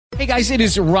Hey guys, it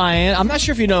is Ryan. I'm not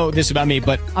sure if you know this about me,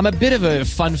 but I'm a bit of a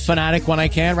fun fanatic when I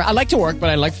can. I like to work,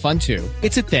 but I like fun too.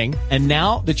 It's a thing. And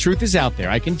now the truth is out there.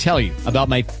 I can tell you about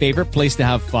my favorite place to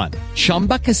have fun.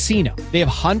 Chumba Casino. They have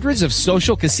hundreds of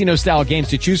social casino style games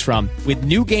to choose from with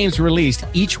new games released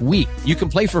each week. You can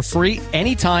play for free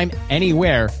anytime,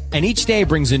 anywhere. And each day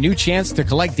brings a new chance to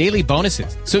collect daily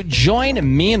bonuses. So join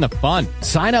me in the fun.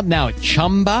 Sign up now at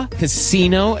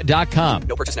ChumbaCasino.com.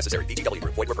 No purchase necessary. VGW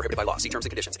Group. Void where prohibited by law. See terms and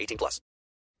conditions. 18+.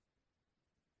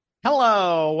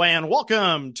 Hello, and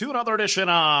welcome to another edition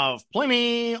of Play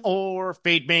Me or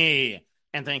Fade Me.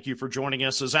 And thank you for joining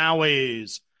us as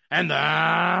always. And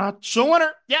that's a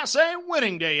winner. Yes, a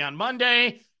winning day on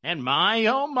Monday. And my,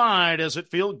 oh my, does it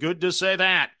feel good to say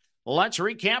that. Let's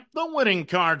recap the winning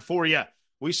card for you.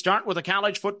 We start with the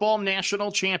College Football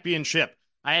National Championship.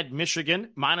 I had Michigan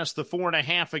minus the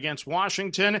 4.5 against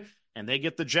Washington, and they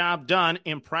get the job done.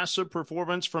 Impressive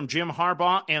performance from Jim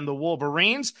Harbaugh and the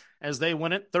Wolverines as they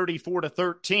win it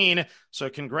 34-13.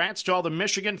 So congrats to all the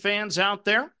Michigan fans out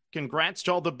there. Congrats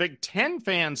to all the Big Ten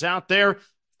fans out there.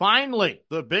 Finally,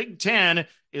 the Big Ten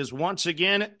is once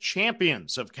again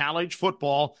champions of college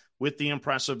football with the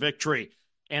impressive victory.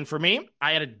 And for me,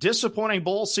 I had a disappointing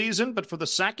bowl season, but for the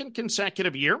second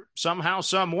consecutive year, somehow,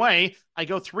 some way, I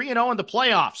go 3-0 in the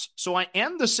playoffs. So I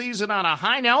end the season on a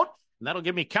high note, and that'll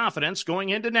give me confidence going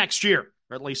into next year,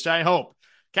 or at least I hope.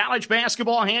 College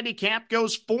basketball handicap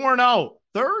goes 4-0.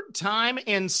 Third time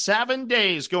in 7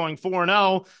 days going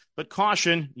 4-0. But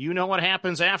caution, you know what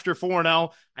happens after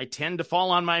 4-0. I tend to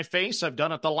fall on my face. I've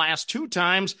done it the last 2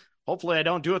 times. Hopefully I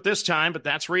don't do it this time, but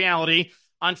that's reality.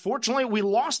 Unfortunately, we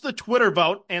lost the Twitter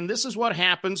vote, and this is what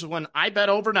happens when I bet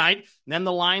overnight, and then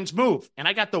the lines move. And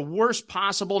I got the worst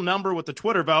possible number with the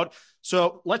Twitter vote.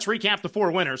 So let's recap the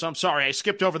 4 winners. I'm sorry, I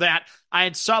skipped over that. I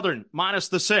had Southern minus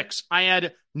the 6. I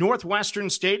had Northwestern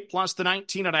State plus the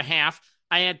 19.5.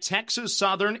 I had Texas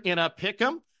Southern in a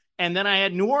pick'em, and then I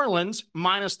had New Orleans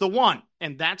minus the 1.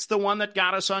 And that's the one that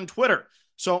got us on Twitter.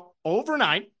 So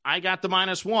overnight, I got the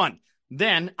 -1.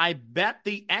 Then I bet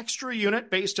the extra unit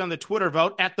based on the Twitter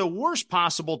vote at the worst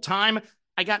possible time.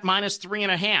 I got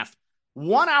 -3.5.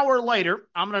 1 hour later,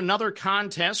 I'm in another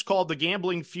contest called the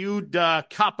Gambling Feud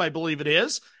Cup, I believe it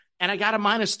is, and I got a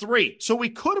 -3. So we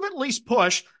could have at least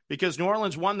pushed because New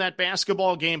Orleans won that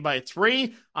basketball game by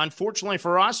 3. Unfortunately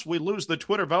for us, we lose the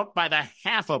Twitter vote by the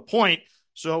half a point,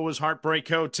 so it was Heartbreak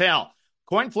Hotel.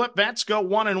 Coin flip bets go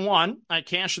 1-1. I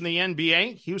cash in the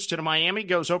NBA. Houston to Miami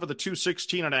goes over the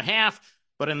 216.5.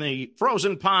 But in the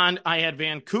frozen pond, I had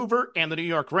Vancouver and the New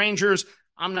York Rangers.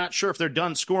 I'm not sure if they're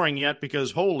done scoring yet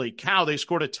because holy cow, they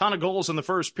scored a ton of goals in the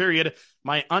first period.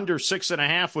 My under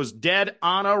 6.5 was dead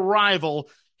on arrival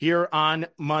here on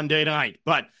Monday night.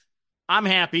 But I'm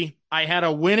happy. I had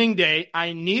a winning day.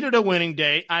 I needed a winning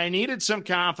day. I needed some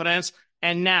confidence.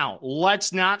 And now,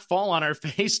 let's not fall on our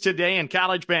face today in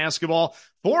college basketball.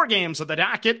 4 games at the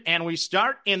docket, and we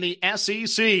start in the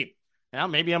SEC. Now,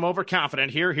 maybe I'm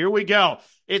overconfident here. Here we go.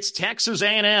 It's Texas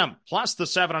A&M plus the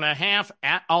 7.5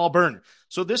 at Auburn.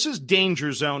 So this is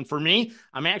danger zone for me.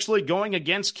 I'm actually going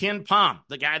against Ken Pom,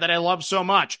 the guy that I love so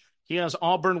much. He has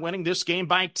Auburn winning this game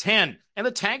by 10. And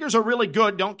the Tigers are really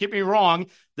good, don't get me wrong.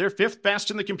 They're 5th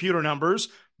best in the computer numbers.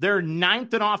 They're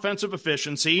 9th in offensive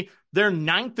efficiency. They're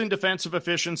 9th in defensive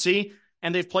efficiency.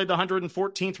 And they've played the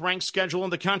 114th ranked schedule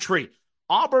in the country.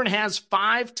 Auburn has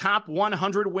 5 top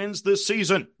 100 wins this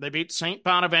season. They beat St.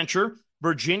 Bonaventure,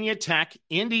 Virginia Tech,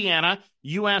 Indiana,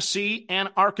 USC, and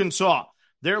Arkansas.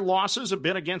 Their losses have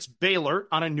been against Baylor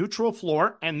on a neutral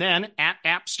floor and then at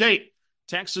App State.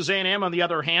 Texas A&M, on the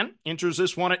other hand, enters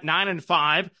this one at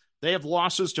 9-5. They have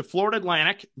losses to Florida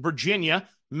Atlantic, Virginia,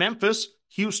 Memphis,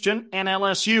 Houston, and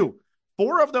LSU.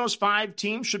 4 of those 5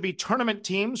 teams should be tournament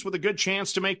teams with a good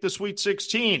chance to make the Sweet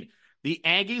 16. The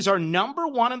Aggies are number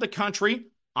 1 in the country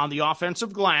on the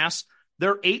offensive glass.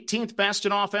 They're 18th best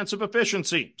in offensive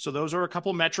efficiency. So those are a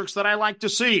couple metrics that I like to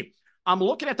see. I'm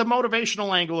looking at the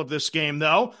motivational angle of this game,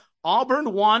 though.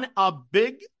 Auburn won a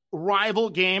big rival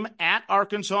game at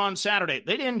Arkansas on Saturday.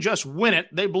 They didn't just win it.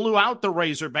 They blew out the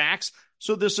Razorbacks.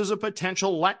 So this is a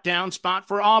potential letdown spot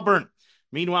for Auburn.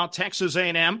 Meanwhile, Texas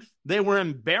A&M, they were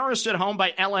embarrassed at home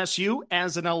by LSU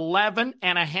as an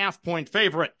 11.5-point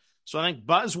favorite. So I think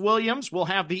Buzz Williams will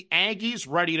have the Aggies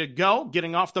ready to go,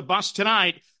 getting off the bus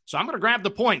tonight. So I'm going to grab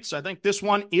the points. I think this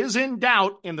one is in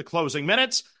doubt in the closing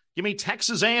minutes. Give me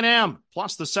Texas A&M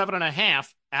plus the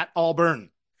 7.5 at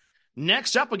Auburn.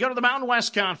 Next up, we go to the Mountain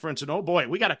West Conference. And oh boy,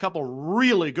 we got a couple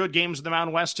really good games in the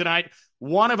Mountain West tonight.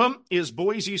 One of them is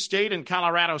Boise State and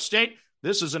Colorado State.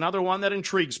 This is another one that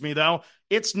intrigues me, though.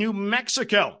 It's New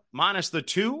Mexico minus the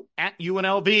 2 at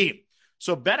UNLV.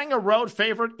 So betting a road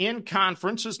favorite in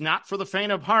conference is not for the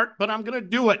faint of heart, but I'm going to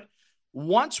do it.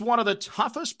 Once one of the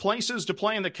toughest places to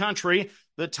play in the country,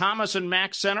 the Thomas and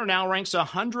Mack Center now ranks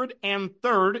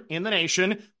 103rd in the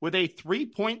nation with a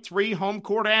 3.3 home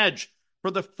court edge.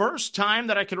 For the first time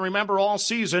that I can remember all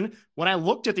season, when I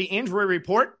looked at the injury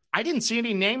report, I didn't see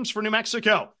any names for New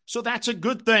Mexico, so that's a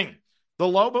good thing. The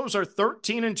Lobos are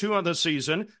 13-2 on the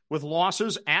season with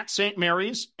losses at St.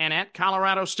 Mary's and at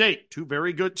Colorado State, two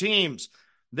very good teams.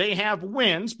 They have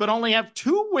wins, but only have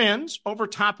 2 wins over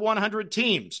top 100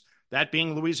 teams, that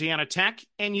being Louisiana Tech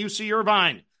and UC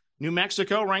Irvine. New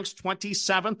Mexico ranks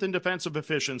 27th in defensive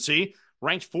efficiency,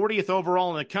 ranked 40th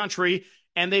overall in the country,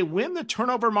 and they win the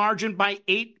turnover margin by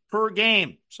 8 per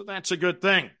game, so that's a good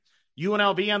thing.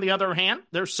 UNLV, on the other hand,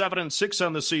 they're 7-6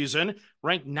 on the season,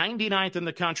 ranked 99th in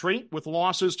the country with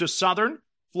losses to Southern,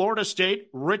 Florida State,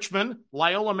 Richmond,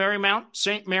 Loyola Marymount,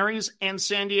 St. Mary's, and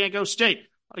San Diego State.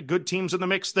 A lot of good teams in the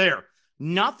mix there.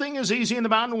 Nothing is easy in the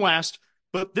Mountain West,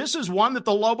 but this is one that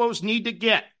the Lobos need to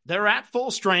get. They're at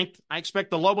full strength. I expect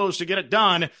the Lobos to get it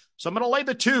done, so I'm going to lay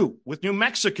the 2 with New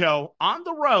Mexico on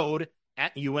the road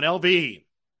at UNLV.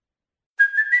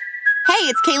 Hey,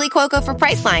 it's Kaylee Cuoco for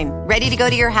Priceline. Ready to go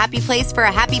to your happy place for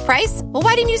a happy price? Well,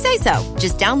 why didn't you say so?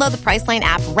 Just download the Priceline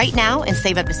app right now and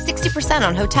save up to 60%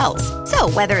 on hotels.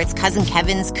 So whether it's Cousin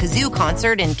Kevin's Kazoo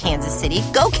Concert in Kansas City,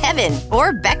 go Kevin,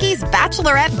 or Becky's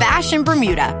Bachelorette Bash in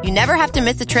Bermuda, you never have to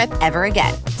miss a trip ever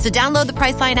again. So download the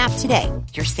Priceline app today.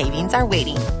 Your savings are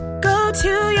waiting. Go to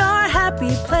your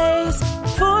happy place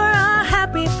for a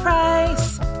happy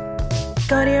price.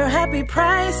 Go to your happy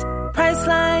price,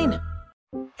 Priceline.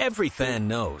 Every fan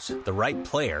knows the right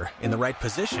player in the right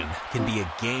position can be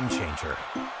a game changer.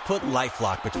 Put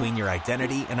LifeLock between your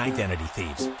identity and identity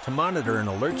thieves to monitor and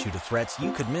alert you to threats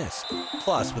you could miss.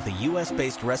 Plus, with a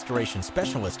U.S.-based restoration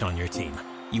specialist on your team,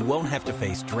 you won't have to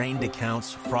face drained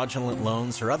accounts, fraudulent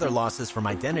loans, or other losses from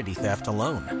identity theft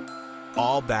alone.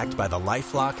 All backed by the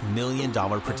LifeLock $1 Million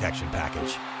Protection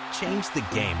Package. Change the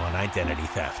game on identity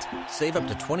theft. Save up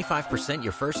to 25%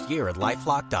 your first year at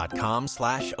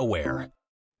LifeLock.com/aware.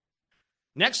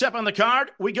 Next up on the card,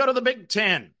 we go to the Big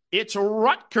Ten. It's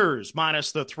Rutgers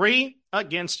minus the 3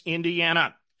 against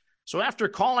Indiana. So after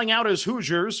calling out his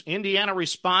Hoosiers, Indiana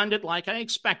responded like I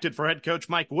expected for head coach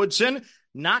Mike Woodson,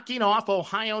 knocking off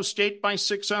Ohio State by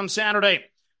 6 on Saturday.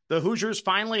 The Hoosiers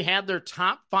finally had their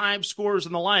top 5 scorers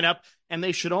in the lineup, and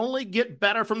they should only get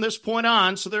better from this point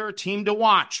on, so they're a team to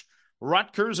watch.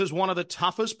 Rutgers is one of the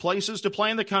toughest places to play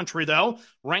in the country, though,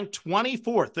 ranked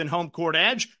 24th in home court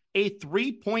edge, a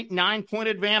 3.9-point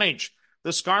advantage.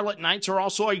 The Scarlet Knights are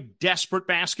also a desperate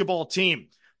basketball team.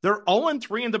 They're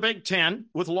 0-3 in the Big Ten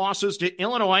with losses to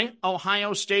Illinois,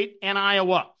 Ohio State, and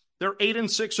Iowa. They're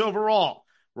 8-6 overall.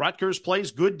 Rutgers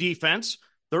plays good defense,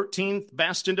 13th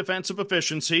best in defensive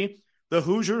efficiency. The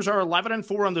Hoosiers are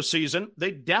 11-4 on the season.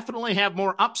 They definitely have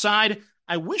more upside.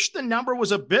 I wish the number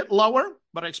was a bit lower,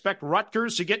 but I expect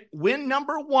Rutgers to get win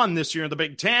number 1 this year in the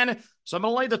Big Ten. So I'm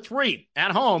going to lay the 3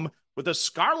 at home with the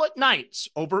Scarlet Knights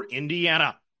over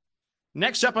Indiana.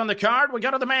 Next up on the card, we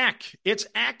go to the MAC. It's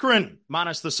Akron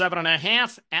minus the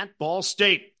 7.5 at Ball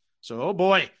State. So, oh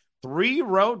boy, 3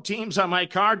 road teams on my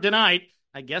card tonight.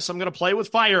 I guess I'm going to play with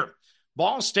fire.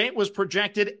 Ball State was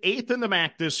projected 8th in the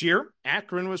MAC this year.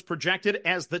 Akron was projected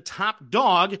as the top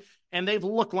dog, and they've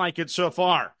looked like it so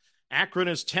far. Akron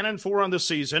is 10-4 on the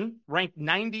season, ranked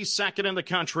 92nd in the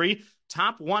country,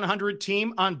 top 100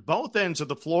 team on both ends of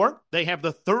the floor. They have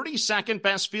the 32nd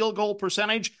best field goal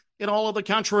percentage in all of the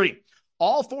country.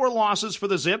 All 4 losses for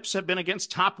the Zips have been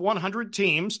against top 100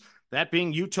 teams, that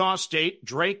being Utah State,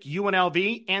 Drake,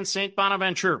 UNLV, and St.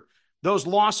 Bonaventure. Those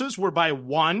losses were by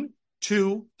 1,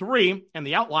 2, 3, and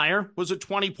the outlier was a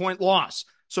 20-point loss.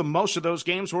 So most of those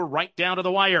games were right down to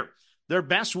the wire. Their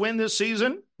best win this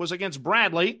season was against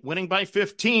Bradley, winning by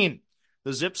 15.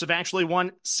 The Zips have actually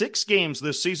won 6 games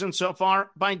this season so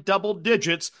far by double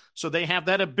digits, so they have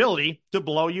that ability to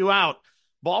blow you out.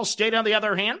 Ball State, on the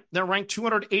other hand, they're ranked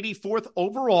 284th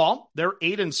overall. They're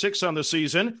 8-6 on the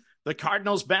season. The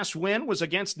Cardinals' best win was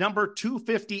against number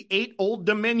 258 Old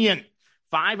Dominion.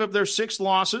 5 of their 6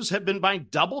 losses have been by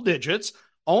double digits.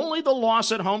 Only the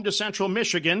loss at home to Central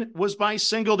Michigan was by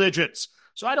single digits.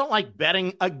 So I don't like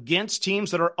betting against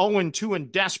teams that are 0-2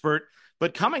 and desperate,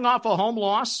 but coming off a home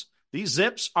loss, these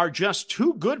Zips are just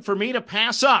too good for me to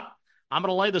pass up. I'm going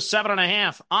to lay the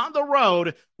 7.5 on the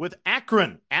road with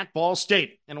Akron at Ball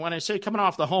State. And when I say coming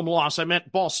off the home loss, I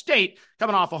meant Ball State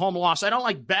coming off a home loss. I don't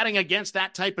like betting against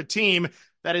that type of team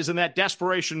that is in that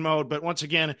desperation mode. But once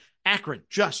again, Akron,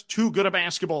 just too good a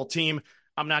basketball team.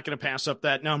 I'm not going to pass up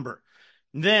that number.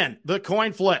 Then the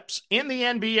coin flips. In the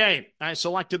NBA, I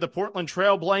selected the Portland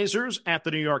Trail Blazers at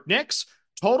the New York Knicks.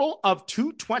 Total of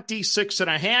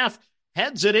 226.5.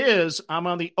 Heads it is. I'm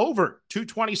on the over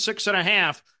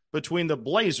 226.5 between the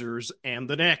Blazers and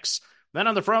the Knicks. Then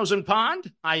on the frozen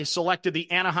pond, I selected the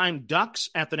Anaheim Ducks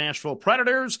at the Nashville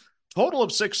Predators. Total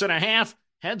of 6.5.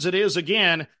 Heads it is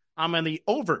again. I'm on the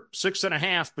over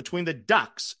 6.5 between the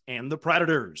Ducks and the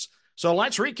Predators. So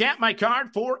let's recap my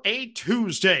card for a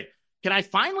Tuesday. Can I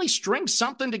finally string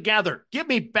something together? Give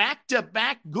me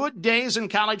back-to-back good days in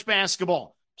college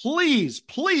basketball. Please,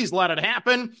 please let it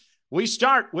happen. We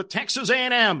start with Texas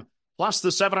A&M plus the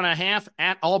 7.5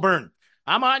 at Auburn.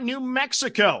 I'm on New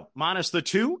Mexico minus the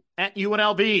 2 at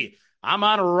UNLV. I'm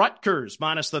on Rutgers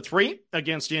minus the 3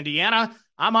 against Indiana.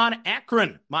 I'm on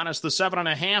Akron minus the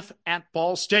 7.5 at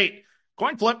Ball State.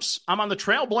 Coin flips, I'm on the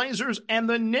Trailblazers and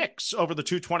the Knicks over the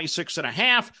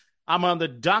 226.5. I'm on the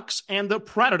Ducks and the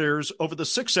Predators over the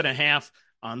 6.5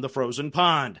 on the frozen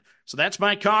pond. So that's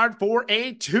my card for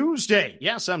a Tuesday.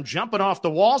 Yes, I'm jumping off the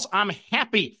walls. I'm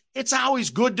happy. It's always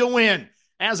good to win.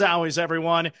 As always,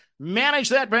 everyone, manage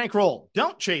that bankroll.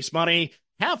 Don't chase money.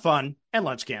 Have fun, and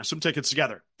let's gas some tickets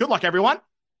together. Good luck, everyone.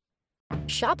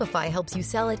 Shopify helps you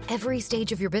sell at every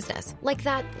stage of your business. Like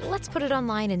that, let's put it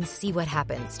online and see what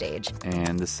happens stage.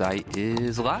 And the site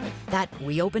is live. That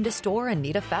we opened a store and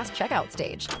need a fast checkout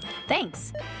stage.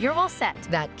 Thanks. You're all set.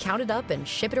 That count it up and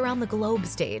ship it around the globe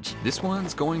stage. This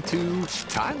one's going to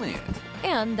Thailand.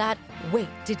 And that, wait,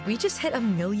 did we just hit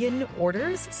 1 million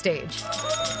orders stage?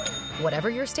 Whatever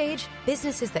your stage,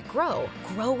 businesses that grow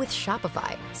with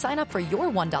Shopify. Sign up for your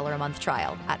 $1 a month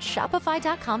trial at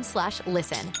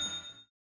shopify.com/listen.